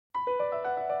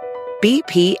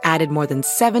BP added more than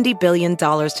 $70 billion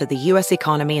to the U.S.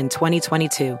 economy in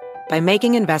 2022 by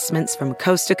making investments from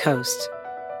coast to coast.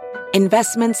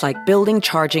 Investments like building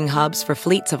charging hubs for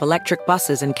fleets of electric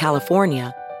buses in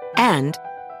California and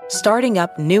starting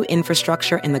up new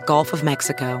infrastructure in the Gulf of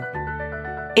Mexico.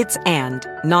 It's and,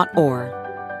 not or.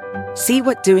 See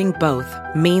what doing both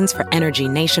means for energy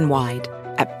nationwide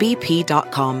at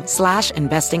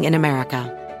bp.com/investing in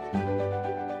America.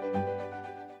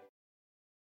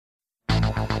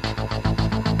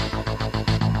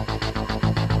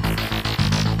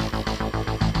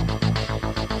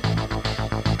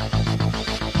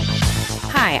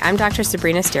 Hi, I'm Dr.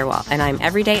 Sabrina Stierwalt, and I'm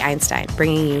Everyday Einstein,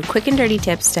 bringing you quick and dirty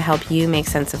tips to help you make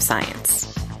sense of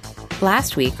science.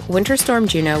 Last week, Winter Storm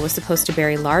Juno was supposed to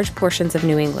bury large portions of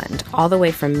New England, all the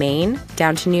way from Maine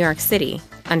down to New York City,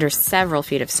 under several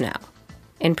feet of snow.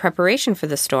 In preparation for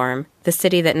the storm, the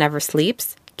city that never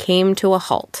sleeps came to a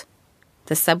halt.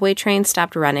 The subway trains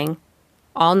stopped running,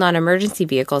 all non-emergency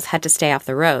vehicles had to stay off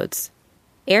the roads.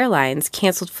 Airlines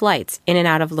canceled flights in and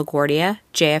out of LaGuardia,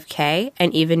 JFK,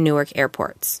 and even Newark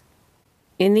airports.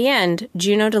 In the end,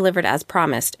 Juno delivered as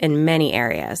promised in many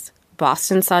areas.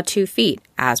 Boston saw 2 feet,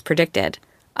 as predicted.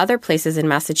 Other places in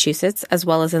Massachusetts, as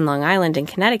well as in Long Island and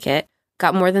Connecticut,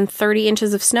 got more than 30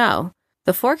 inches of snow.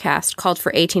 The forecast called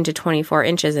for 18 to 24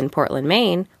 inches in Portland,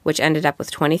 Maine, which ended up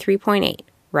with 23.8,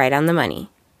 right on the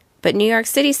money. But New York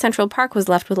City's Central Park was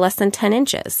left with less than 10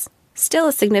 inches. Still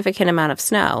a significant amount of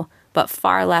snow, but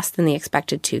far less than the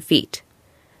expected 2 feet.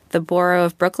 The borough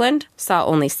of Brooklyn saw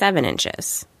only 7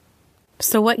 inches.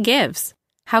 So what gives?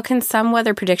 How can some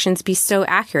weather predictions be so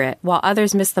accurate while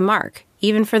others miss the mark,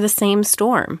 even for the same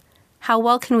storm? How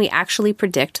well can we actually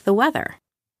predict the weather?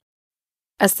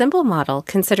 A simple model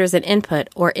considers an input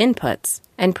or inputs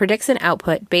and predicts an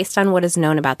output based on what is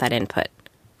known about that input.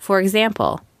 For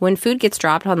example, when food gets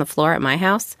dropped on the floor at my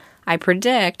house, I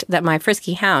predict that my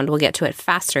frisky hound will get to it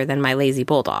faster than my lazy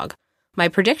bulldog. My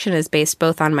prediction is based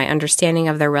both on my understanding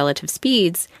of their relative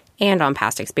speeds and on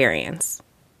past experience.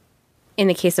 In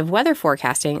the case of weather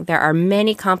forecasting, there are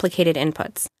many complicated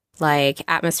inputs, like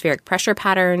atmospheric pressure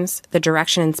patterns, the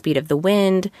direction and speed of the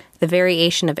wind, the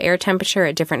variation of air temperature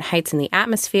at different heights in the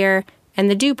atmosphere, and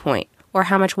the dew point, or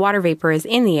how much water vapor is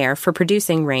in the air for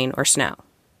producing rain or snow.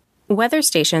 Weather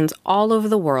stations all over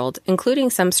the world, including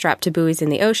some strapped to buoys in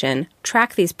the ocean,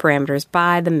 track these parameters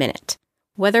by the minute.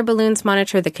 Weather balloons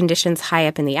monitor the conditions high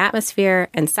up in the atmosphere,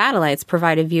 and satellites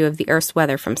provide a view of the Earth's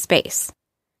weather from space.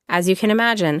 As you can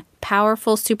imagine,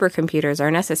 powerful supercomputers are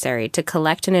necessary to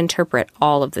collect and interpret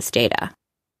all of this data.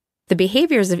 The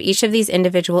behaviors of each of these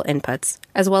individual inputs,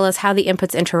 as well as how the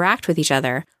inputs interact with each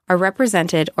other, are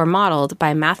represented or modeled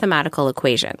by mathematical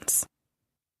equations.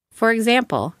 For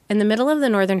example, in the middle of the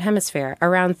northern hemisphere,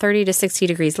 around 30 to 60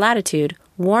 degrees latitude,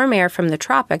 warm air from the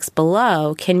tropics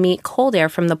below can meet cold air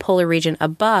from the polar region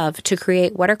above to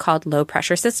create what are called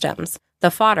low-pressure systems,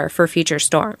 the fodder for future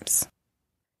storms.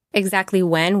 Exactly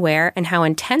when, where, and how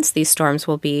intense these storms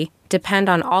will be depend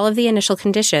on all of the initial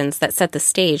conditions that set the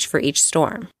stage for each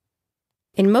storm.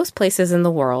 In most places in the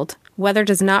world, weather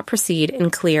does not proceed in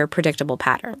clear, predictable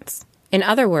patterns. In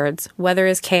other words, weather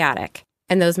is chaotic,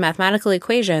 and those mathematical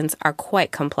equations are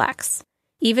quite complex.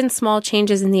 Even small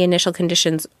changes in the initial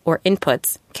conditions or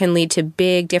inputs can lead to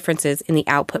big differences in the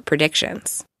output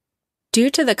predictions. Due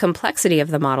to the complexity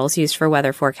of the models used for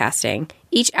weather forecasting,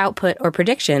 each output or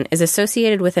prediction is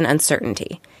associated with an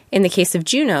uncertainty. In the case of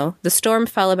Juno, the storm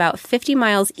fell about 50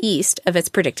 miles east of its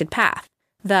predicted path.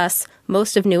 Thus,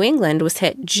 most of New England was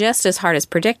hit just as hard as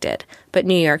predicted, but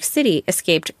New York City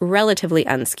escaped relatively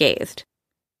unscathed.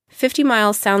 50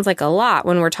 miles sounds like a lot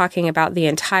when we're talking about the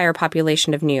entire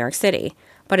population of New York City,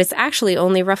 but it's actually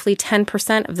only roughly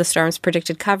 10% of the storm's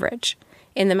predicted coverage.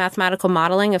 In the mathematical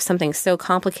modeling of something so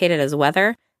complicated as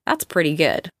weather, that's pretty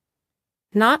good.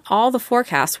 Not all the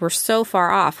forecasts were so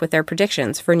far off with their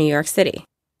predictions for New York City.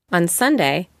 On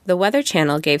Sunday, the Weather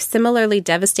Channel gave similarly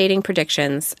devastating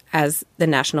predictions as the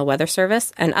National Weather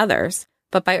Service and others,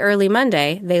 but by early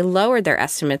Monday, they lowered their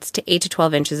estimates to 8 to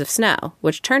 12 inches of snow,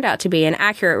 which turned out to be an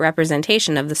accurate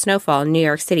representation of the snowfall New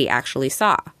York City actually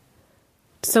saw.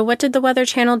 So what did the Weather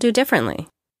Channel do differently?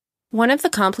 One of the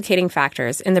complicating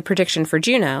factors in the prediction for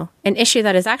Juno, an issue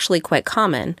that is actually quite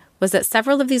common, was that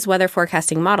several of these weather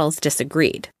forecasting models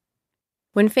disagreed.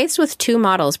 When faced with 2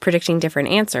 models predicting different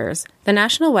answers, the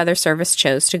National Weather Service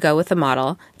chose to go with a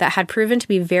model that had proven to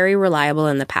be very reliable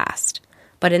in the past,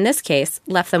 but in this case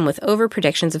left them with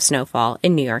over-predictions of snowfall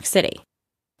in New York City.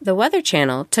 The Weather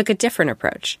Channel took a different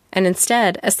approach, and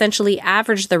instead essentially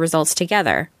averaged the results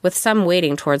together, with some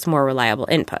weighting towards more reliable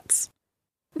inputs.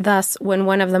 Thus, when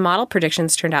one of the model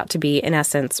predictions turned out to be, in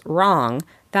essence, wrong,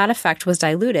 that effect was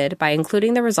diluted by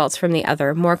including the results from the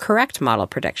other, more correct model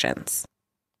predictions.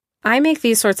 I make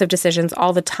these sorts of decisions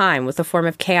all the time with the form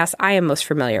of chaos I am most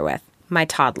familiar with, my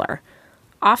toddler.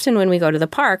 Often when we go to the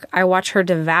park, I watch her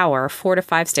devour 4 to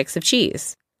 5 sticks of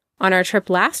cheese. On our trip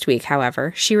last week,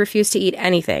 however, she refused to eat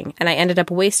anything, and I ended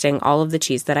up wasting all of the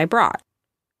cheese that I brought.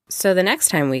 So the next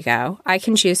time we go, I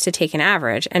can choose to take an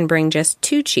average and bring just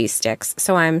 2 cheese sticks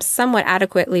so I'm somewhat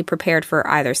adequately prepared for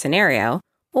either scenario,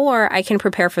 or I can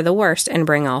prepare for the worst and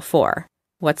bring all 4.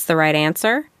 What's the right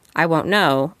answer? I won't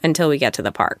know until we get to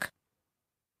the park.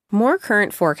 More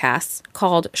current forecasts,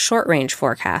 called short-range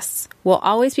forecasts, will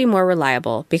always be more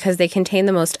reliable because they contain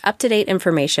the most up-to-date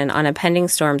information on a pending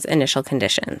storm's initial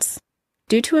conditions.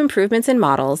 Due to improvements in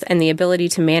models and the ability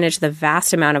to manage the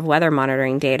vast amount of weather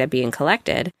monitoring data being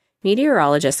collected,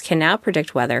 meteorologists can now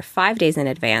predict weather 5 days in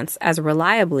advance as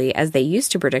reliably as they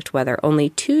used to predict weather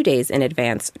only 2 days in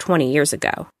advance 20 years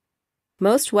ago.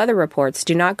 Most weather reports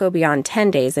do not go beyond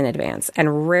 10 days in advance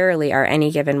and rarely are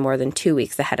any given more than 2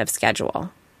 weeks ahead of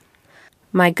schedule.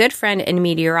 My good friend and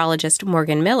meteorologist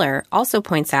Morgan Miller also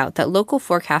points out that local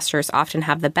forecasters often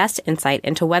have the best insight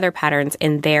into weather patterns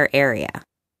in their area.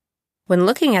 When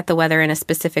looking at the weather in a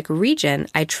specific region,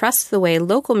 I trust the way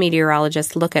local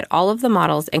meteorologists look at all of the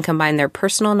models and combine their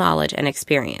personal knowledge and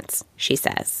experience, she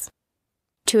says.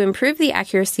 To improve the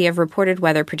accuracy of reported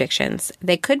weather predictions,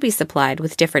 they could be supplied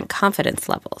with different confidence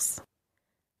levels.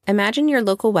 Imagine your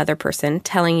local weather person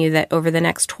telling you that over the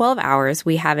next 12 hours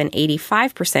we have an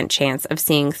 85% chance of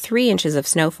seeing 3 inches of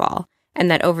snowfall, and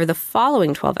that over the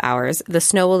following 12 hours the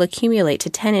snow will accumulate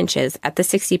to 10 inches at the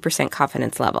 60%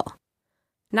 confidence level.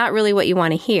 Not really what you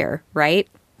want to hear, right?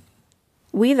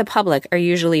 We, the public, are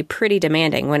usually pretty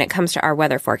demanding when it comes to our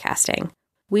weather forecasting.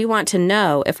 We want to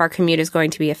know if our commute is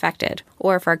going to be affected,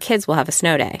 or if our kids will have a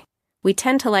snow day. We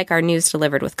tend to like our news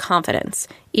delivered with confidence,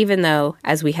 even though,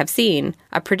 as we have seen,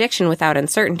 a prediction without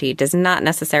uncertainty does not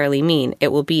necessarily mean it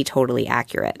will be totally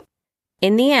accurate.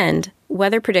 In the end,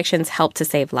 weather predictions help to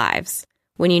save lives.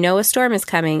 When you know a storm is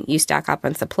coming, you stock up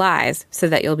on supplies so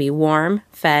that you'll be warm,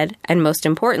 fed, and most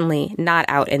importantly, not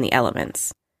out in the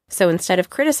elements. So instead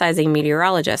of criticizing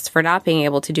meteorologists for not being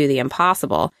able to do the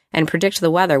impossible and predict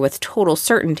the weather with total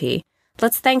certainty,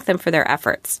 let's thank them for their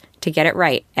efforts to get it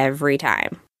right every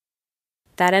time.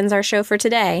 That ends our show for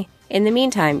today. In the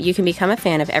meantime, you can become a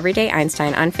fan of Everyday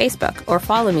Einstein on Facebook or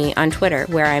follow me on Twitter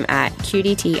where I'm at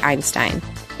QDT Einstein.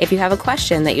 If you have a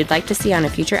question that you'd like to see on a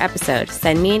future episode,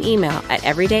 send me an email at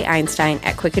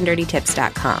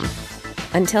everydayeinstein@quickanddirtytips.com.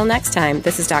 Until next time,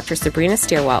 this is Dr. Sabrina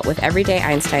Stierwalt with Everyday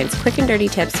Einstein's Quick and Dirty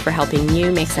Tips for helping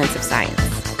you make sense of science.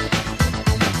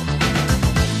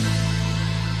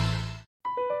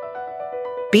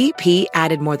 BP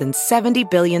added more than $70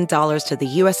 billion to the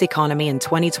U.S. economy in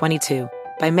 2022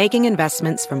 by making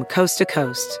investments from coast to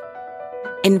coast.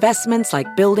 Investments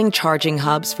like building charging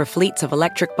hubs for fleets of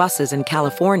electric buses in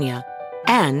California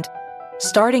and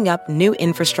starting up new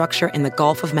infrastructure in the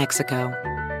Gulf of Mexico.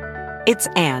 It's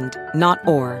and, not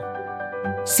or.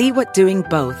 See what doing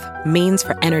both means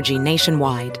for energy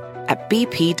nationwide at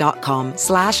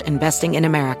bp.com/investing in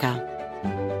America.